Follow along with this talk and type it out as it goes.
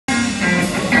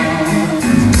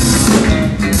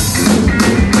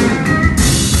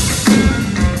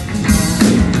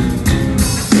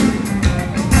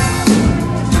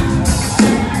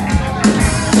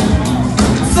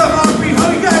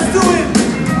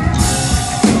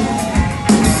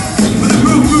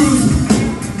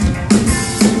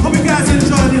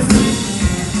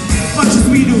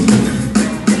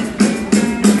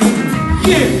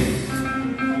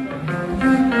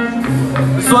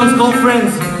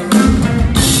friends.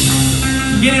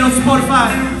 Get it on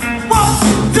Spotify. 1,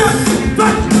 2, 3,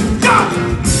 go!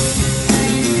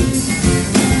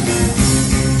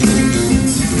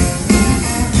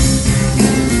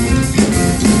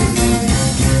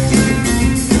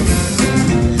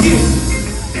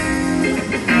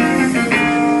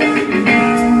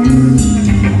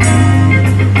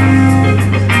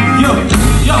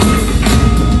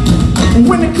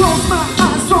 When I close my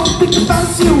eyes, don't think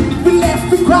about you. We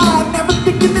laugh, we cry, never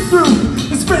thinking it through.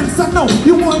 As friends, I know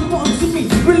you want one to me.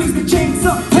 Release the chains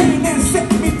of pain and set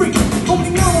me free.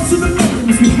 Holding on to the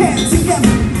memories we had together.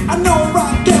 I know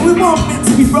right there we weren't meant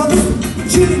to be brothers. We're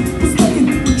cheating, we're smoking,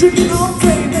 we're drinking all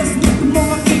day. There's nothing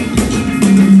more I need.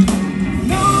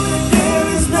 Know that there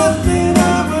is nothing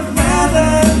I would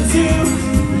rather do.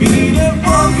 Be that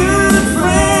one good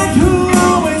friend who'll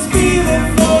always be there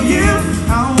for you.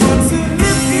 I want to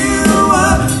lift you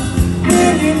up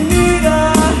when you need a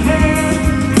hand.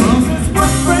 'Cause it's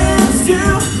what friends do,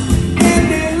 and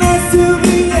it lasts to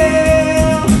the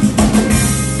end.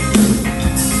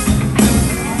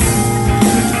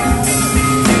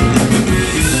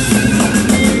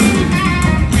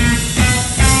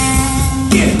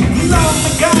 Yeah, you love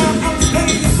my God, I'm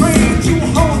staying and praying that you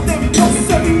will hold them close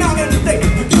every night and day.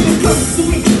 You can close to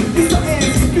me, please don't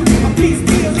ask you. Please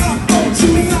be a love, don't you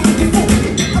me like before.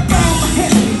 I bow my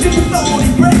head to the Lord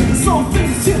and pray. Some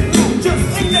things just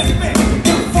ain't that bad. And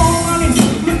I fall on it,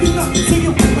 looking up to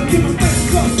you, but keep my face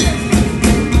close.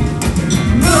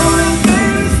 Knowing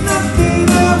there is nothing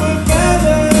I would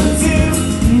rather do.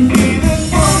 Be that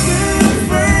one good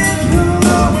friend who'll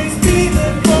always be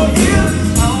there for you.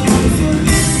 I want to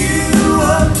lift you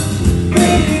up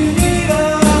when you need a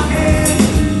hand.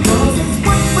 'Cause it's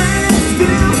what friends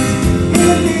do,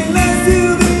 and it lasts to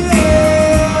the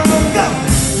end. Go!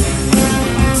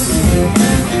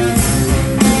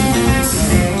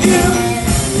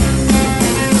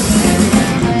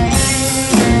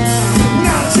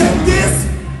 Now check this.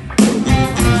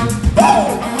 Woo!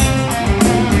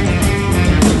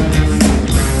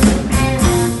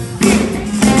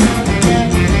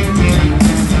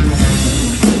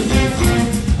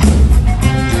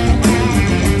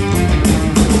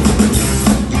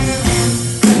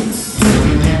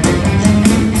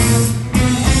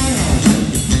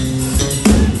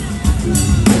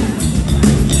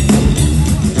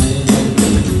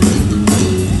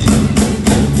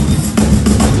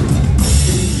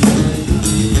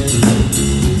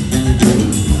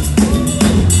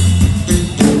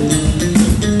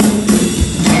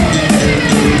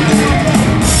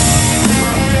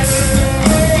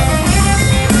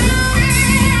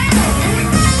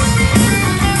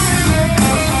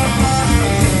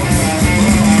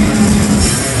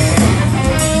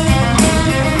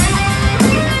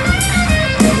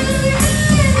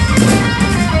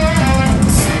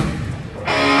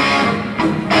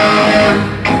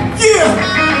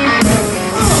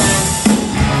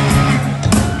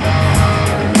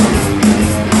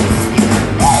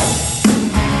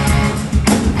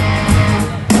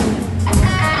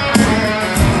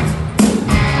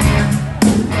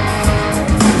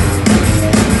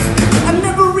 I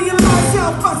never realized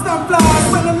how fast I fly.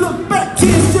 When I look back,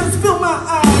 tears just fill my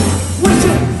eyes. When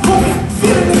you hold me,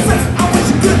 feeling the same, I wish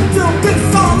you could do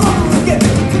this all over again.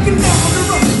 Looking down on the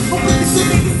road, hoping to see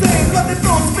me the same. But they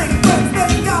don't speak, friends that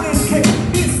ain't got any care.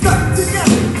 Being stuck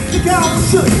together, think how we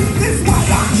should. This is why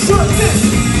I should this.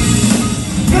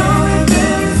 Knowing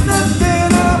there is nothing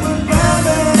I would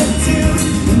rather do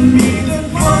than be that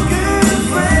one good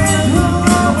friend who'll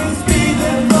always be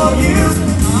there for you.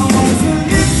 I want to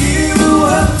lift you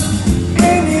up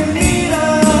when you need a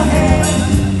hand.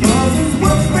 'Cause it's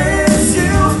what friends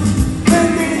do, and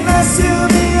they last till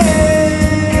the end.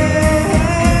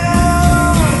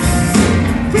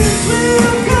 Friends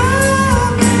will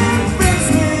come and friends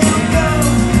will go.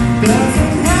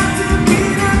 Doesn't have to be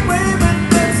that way, but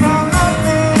that's how life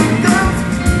goes.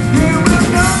 You will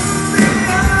know the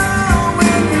hour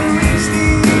when you reach the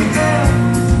end.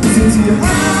 Since you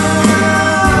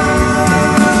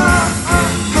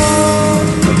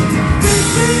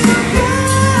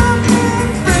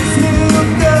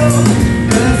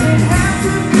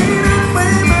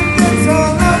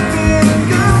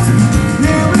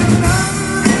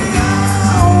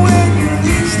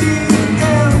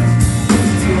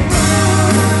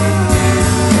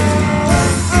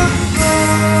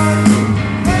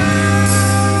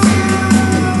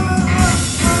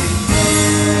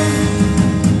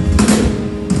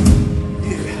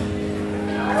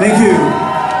Thank you.